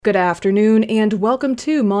Good afternoon and welcome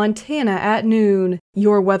to Montana at Noon.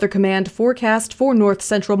 Your Weather Command forecast for north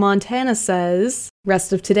central Montana says,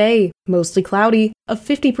 rest of today, mostly cloudy, a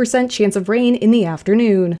 50% chance of rain in the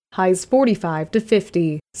afternoon, highs 45 to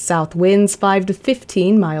 50, south winds 5 to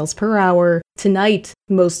 15 miles per hour. Tonight,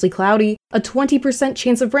 mostly cloudy, a 20%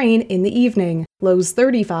 chance of rain in the evening, lows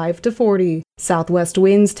 35 to 40, southwest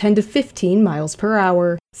winds 10 to 15 miles per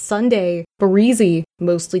hour. Sunday, breezy,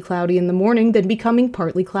 mostly cloudy in the morning, then becoming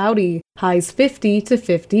partly cloudy, highs 50 to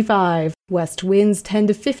 55, west winds 10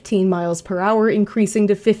 to 15 miles per hour, increasing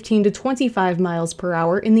to 15 to 25 miles per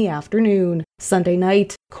hour in the afternoon. Sunday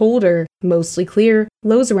night, colder, mostly clear,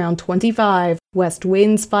 lows around 25, west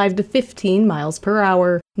winds 5 to 15 miles per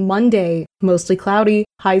hour. Monday, mostly cloudy,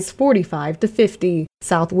 highs 45 to 50,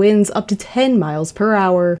 south winds up to 10 miles per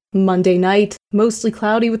hour. Monday night, mostly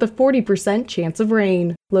cloudy with a 40% chance of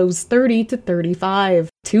rain, lows 30 to 35.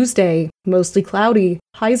 Tuesday, mostly cloudy,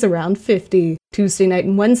 highs around 50. Tuesday night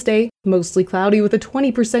and Wednesday, mostly cloudy with a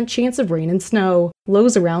 20% chance of rain and snow,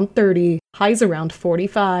 lows around 30, highs around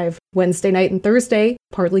 45. Wednesday night and Thursday,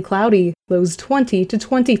 partly cloudy, lows 20 to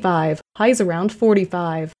 25, highs around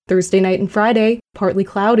 45. Thursday night and Friday, partly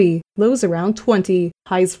cloudy, lows around 20,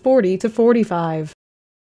 highs 40 to 45.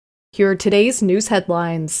 Here are today's news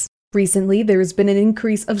headlines. Recently, there has been an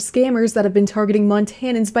increase of scammers that have been targeting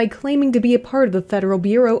Montanans by claiming to be a part of the Federal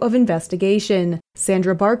Bureau of Investigation.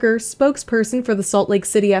 Sandra Barker, spokesperson for the Salt Lake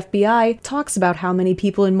City FBI, talks about how many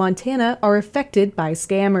people in Montana are affected by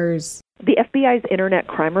scammers. The FBI's Internet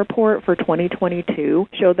Crime Report for 2022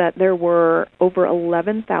 showed that there were over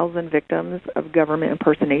 11,000 victims of government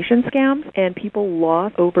impersonation scams, and people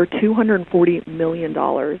lost over $240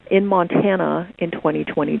 million. In Montana in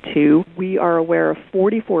 2022, we are aware of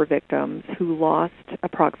 44 victims who lost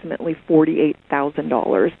approximately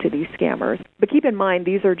 $48,000 to these scammers. But keep in mind,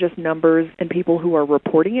 these are just numbers and people who are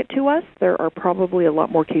reporting it to us. There are probably a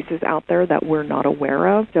lot more cases out there that we're not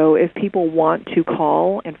aware of. So if people want to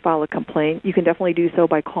call and file a complaint, you can definitely do so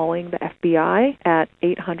by calling the FBI at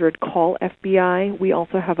 800-CALL-FBI. We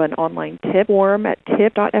also have an online tip form at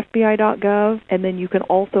tip.fbi.gov, and then you can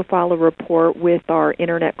also file a report with our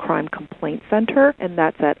Internet Crime Complaint Center, and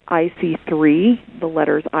that's at IC3, the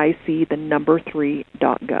letters IC, the number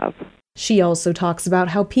 3.gov. She also talks about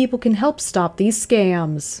how people can help stop these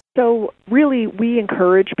scams. So really, we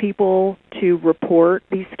encourage people to report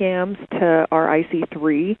these scams to our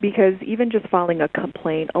IC3 because even just filing a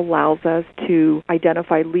complaint allows us to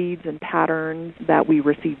identify leads and patterns that we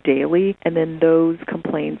receive daily, and then those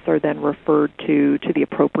complaints are then referred to the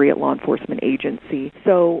appropriate law enforcement agency.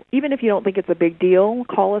 So even if you don't think it's a big deal,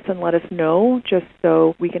 call us and let us know just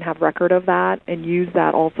so we can have record of that and use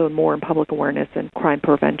that also more in public awareness and crime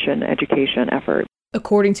prevention education efforts.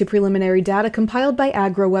 According to preliminary data compiled by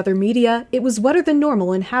AgriWeather Media, it was wetter than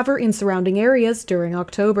normal in Havre and surrounding areas during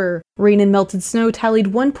October. Rain and melted snow tallied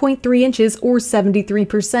 1.3 inches or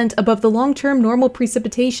 73% above the long-term normal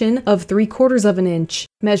precipitation of 3/4 of an inch.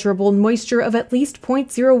 Measurable moisture of at least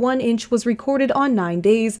 0.01 inch was recorded on 9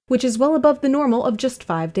 days, which is well above the normal of just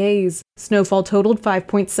 5 days. Snowfall totaled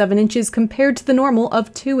 5.7 inches compared to the normal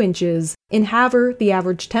of 2 inches. In Havre, the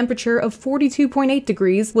average temperature of 42.8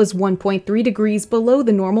 degrees was 1.3 degrees below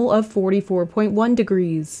the normal of 44.1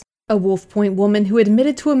 degrees. A Wolf Point woman who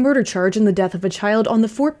admitted to a murder charge in the death of a child on the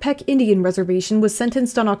Fort Peck Indian Reservation was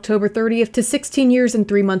sentenced on October 30th to 16 years and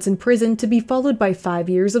 3 months in prison to be followed by 5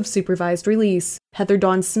 years of supervised release. Heather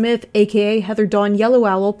Dawn Smith, aka Heather Dawn Yellow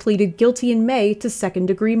Owl, pleaded guilty in May to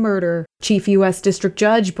second-degree murder. Chief U.S. District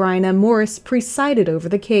Judge Brian M. Morris presided over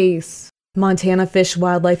the case. Montana Fish,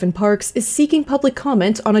 Wildlife and Parks is seeking public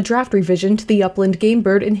comment on a draft revision to the Upland Game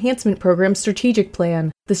Bird Enhancement Program Strategic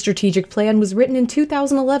Plan. The strategic plan was written in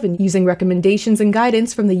 2011 using recommendations and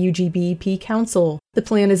guidance from the UGBEP Council. The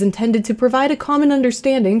plan is intended to provide a common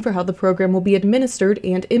understanding for how the program will be administered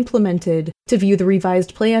and implemented. To view the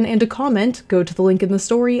revised plan and to comment, go to the link in the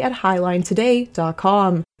story at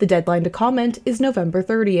highlinetoday.com. The deadline to comment is November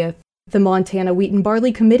 30th. The Montana Wheat and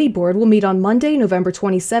Barley Committee Board will meet on Monday, November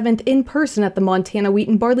 27th in person at the Montana Wheat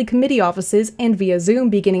and Barley Committee offices and via Zoom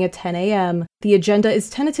beginning at 10 a.m. The agenda is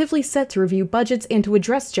tentatively set to review budgets and to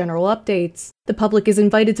address general updates. The public is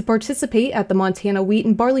invited to participate at the Montana Wheat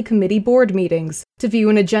and Barley Committee board meetings. To view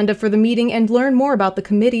an agenda for the meeting and learn more about the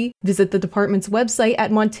committee, visit the department's website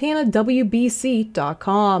at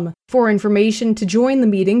montanawbc.com. For information to join the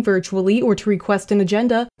meeting virtually or to request an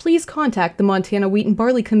agenda, please contact the Montana Wheat and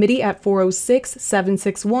Barley Committee at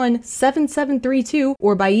 406-761-7732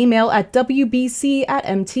 or by email at wbc@mt.gov.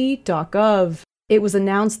 It was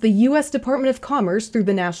announced the U.S. Department of Commerce, through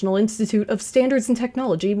the National Institute of Standards and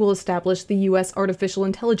Technology, will establish the U.S. Artificial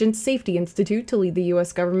Intelligence Safety Institute to lead the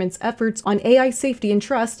U.S. government's efforts on AI safety and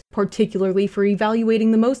trust, particularly for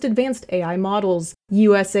evaluating the most advanced AI models.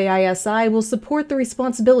 USAISI will support the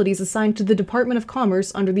responsibilities assigned to the Department of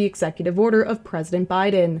Commerce under the executive order of President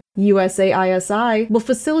Biden. USAISI will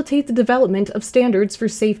facilitate the development of standards for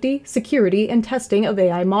safety, security, and testing of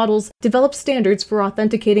AI models, develop standards for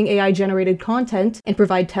authenticating AI-generated content, and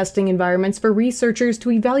provide testing environments for researchers to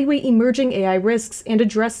evaluate emerging AI risks and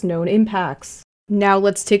address known impacts. Now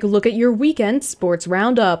let's take a look at your weekend sports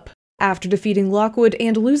roundup. After defeating Lockwood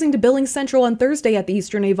and losing to Billings Central on Thursday at the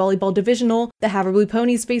Eastern A Volleyball Divisional, the Havre Blue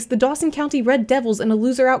Ponies faced the Dawson County Red Devils in a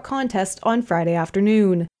loser-out contest on Friday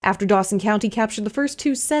afternoon. After Dawson County captured the first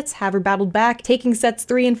two sets, Havre battled back, taking sets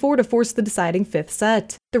 3 and 4 to force the deciding fifth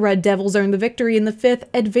set. The Red Devils earned the victory in the fifth,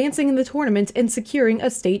 advancing in the tournament and securing a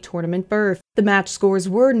state tournament berth. The match scores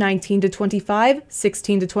were 19-25,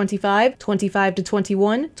 16-25,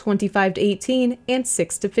 25-21, 25-18, and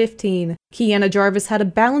 6-15. Kiana Jarvis had a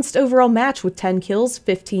balanced overall match with 10 kills,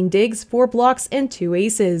 15 digs, 4 blocks, and 2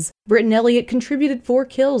 aces. Britton Elliott contributed 4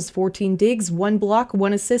 kills, 14 digs, 1 block,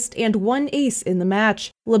 1 assist, and 1 ace in the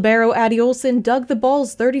match. Libero Addie Olsen dug the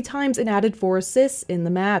balls 30 times and added 4 assists in the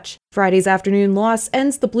match. Friday's afternoon loss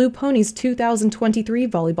ends the Blue Ponies' 2023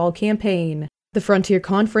 volleyball campaign. The Frontier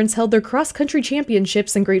Conference held their cross-country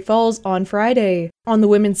championships in Great Falls on Friday. On the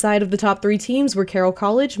women's side of the top 3 teams were Carroll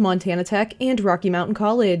College, Montana Tech, and Rocky Mountain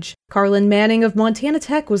College. Carlin Manning of Montana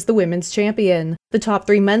Tech was the women's champion. The top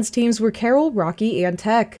 3 men's teams were Carroll, Rocky, and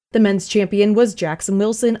Tech. The men's champion was Jackson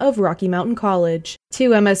Wilson of Rocky Mountain College.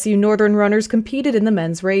 2 MSU Northern runners competed in the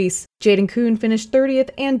men's race. Jaden Kuhn finished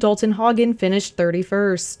 30th and Dalton Hagen finished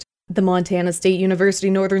 31st. The Montana State University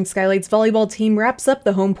Northern Skylights volleyball team wraps up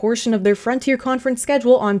the home portion of their Frontier Conference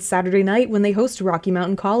schedule on Saturday night when they host Rocky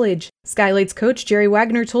Mountain College. Skylights coach Jerry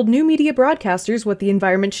Wagner told new media broadcasters what the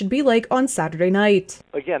environment should be like on Saturday night.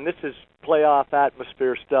 Again, this is playoff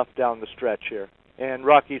atmosphere stuff down the stretch here, and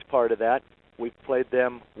Rocky's part of that. We've played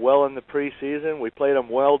them well in the preseason. We played them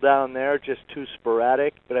well down there, just too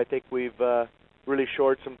sporadic, but I think we've really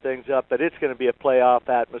shored some things up, but it's going to be a playoff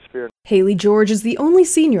atmosphere. Haley George is the only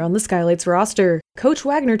senior on the Skylights roster. Coach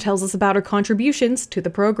Wagner tells us about her contributions to the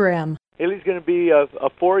program. Haley's going to be a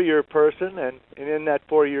 4-year person, and in that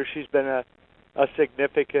 4 years she's been a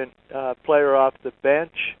significant player off the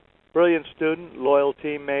bench. Brilliant student, loyal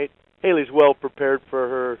teammate. Haley's well prepared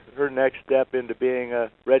for her next step into being a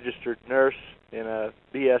registered nurse in a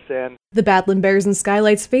BSN. The Badland Bears and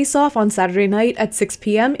Skylights face off on Saturday night at 6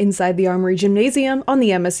 p.m. inside the Armory Gymnasium on the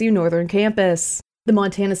MSU Northern campus. The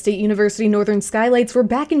Montana State University Northern Skylights were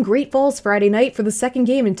back in Great Falls Friday night for the second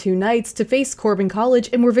game in 2 nights to face Corbin College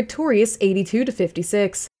and were victorious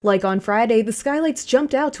 82-56. Like on Friday, the Skylights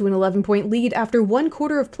jumped out to an 11-point lead after 1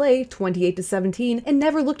 quarter of play, 28-17, and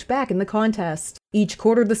never looked back in the contest. Each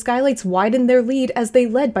quarter, the Skylights widened their lead as they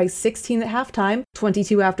led by 16 at halftime,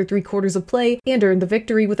 22 after 3 quarters of play, and earned the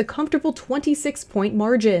victory with a comfortable 26-point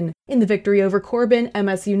margin. In the victory over Corbin,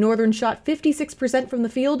 MSU Northern shot 56% from the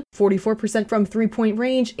field, 44% from three-point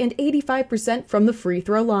range, and 85% from the free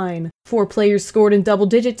throw line. 4 players scored in double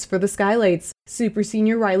digits for the Skylights. Super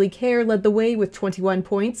senior Riley Kerr led the way with 21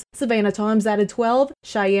 points, Savannah Toms added 12,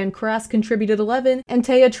 Cheyenne Crass contributed 11, and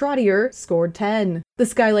Taya Trottier scored 10. The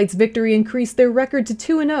Skylights' victory increased their record to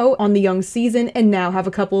 2-0 on the young season and now have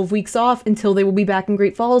a couple of weeks off until they will be back in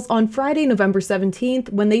Great Falls on Friday, November 17th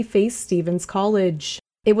when they face Stevens College.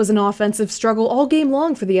 It was an offensive struggle all game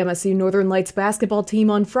long for the MSU Northern Lights basketball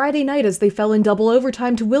team on Friday night as they fell in double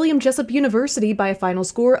overtime to William Jessup University by a final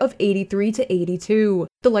score of 83-82.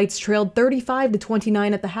 The Lights trailed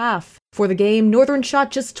 35-29 at the half. For the game, Northern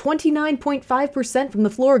shot just 29.5% from the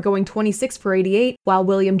floor, going 26 for 88, while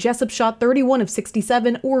William Jessup shot 31 of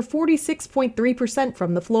 67, or 46.3%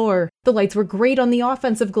 from the floor. The Lights were great on the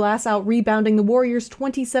offensive glass, out-rebounding the Warriors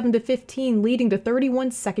 27-15, leading to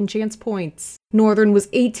 31 second-chance points. Northern was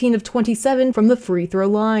 18 of 27 from the free throw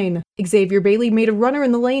line. Xavier Bailey made a runner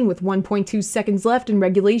in the lane with 1.2 seconds left in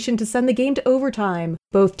regulation to send the game to overtime.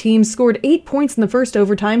 Both teams scored 8 points in the first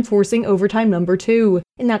overtime, forcing overtime number 2.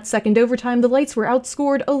 In that second overtime, the Lights were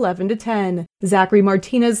outscored 11-10. Zachary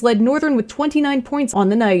Martinez led Northern with 29 points on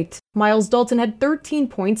the night. Miles Dalton had 13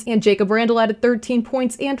 points, and Jacob Randall added 13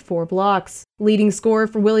 points and 4 blocks. Leading scorer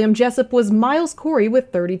for William Jessup was Miles Corey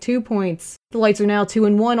with 32 points. The Lights are now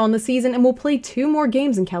 2-1 on the season and will play 2 more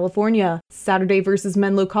games in California. Saturday versus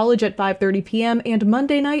Menlo College at 5:30 p.m. and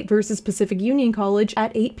Monday night versus Pacific Union College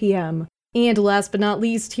at 8 p.m. And last but not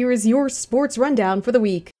least, here is your sports rundown for the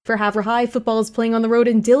week. For Havre High, football is playing on the road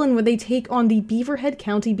in Dillon when they take on the Beaverhead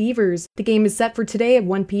County Beavers. The game is set for today at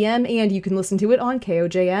 1 p.m. and you can listen to it on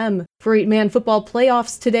KOJM. For 8-man football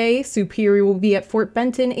playoffs today, Superior will be at Fort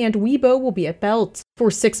Benton and Webo will be at Belt. For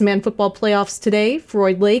 6-man football playoffs today,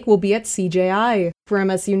 Froid Lake will be at CJI. For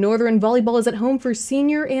MSU Northern, volleyball is at home for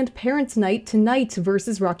senior and parents' night tonight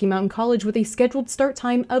versus Rocky Mountain College with a scheduled start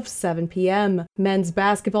time of 7 p.m. Men's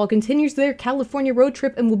basketball continues their California road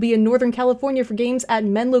trip and will be in Northern California for games at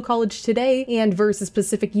Menlo College today and versus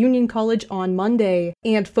Pacific Union College on Monday.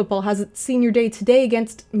 And football has its senior day today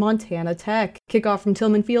against Montana Tech. Kickoff from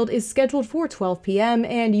Tillman Field is scheduled for 12 p.m.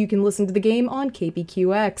 and you can listen to the game on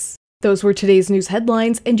KPQX. Those were today's news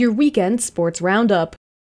headlines and your weekend sports roundup.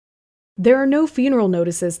 There are no funeral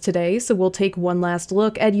notices today, so we'll take one last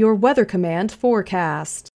look at your Weather Command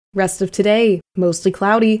forecast. Rest of today, mostly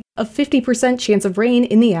cloudy, a 50% chance of rain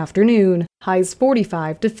in the afternoon, highs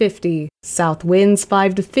 45 to 50, south winds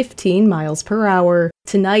 5 to 15 miles per hour.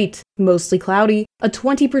 Tonight, mostly cloudy, a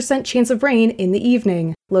 20% chance of rain in the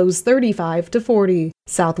evening, lows 35 to 40,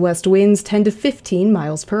 southwest winds 10 to 15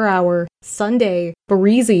 miles per hour. Sunday,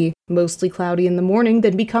 breezy, mostly cloudy in the morning,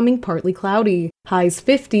 then becoming partly cloudy, highs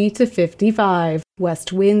 50 to 55,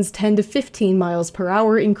 west winds 10 to 15 miles per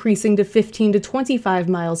hour, increasing to 15 to 25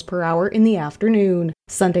 miles per hour in the afternoon.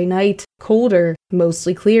 Sunday night, colder,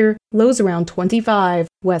 mostly clear, lows around 25,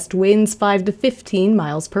 west winds 5 to 15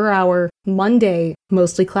 miles per hour. Monday,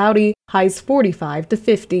 mostly cloudy, highs 45 to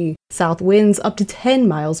 50, south winds up to 10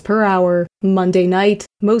 miles per hour. Monday night,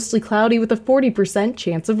 mostly cloudy with a 40%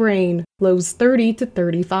 chance of rain, lows 30 to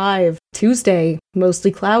 35. Tuesday,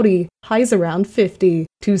 mostly cloudy, highs around 50.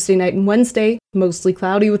 Tuesday night and Wednesday, mostly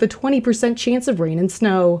cloudy with a 20% chance of rain and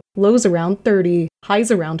snow, lows around 30,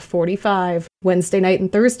 highs around 45. Wednesday night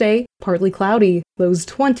and Thursday, partly cloudy, lows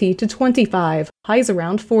 20 to 25, highs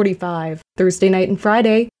around 45. Thursday night and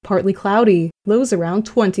Friday, partly cloudy, lows around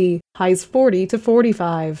 20, highs 40 to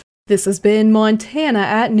 45. This has been Montana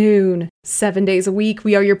at Noon. 7 days a week,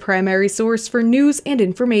 we are your primary source for news and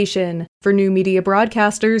information. For New Media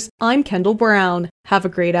Broadcasters, I'm Kendall Brown. Have a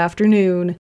great afternoon.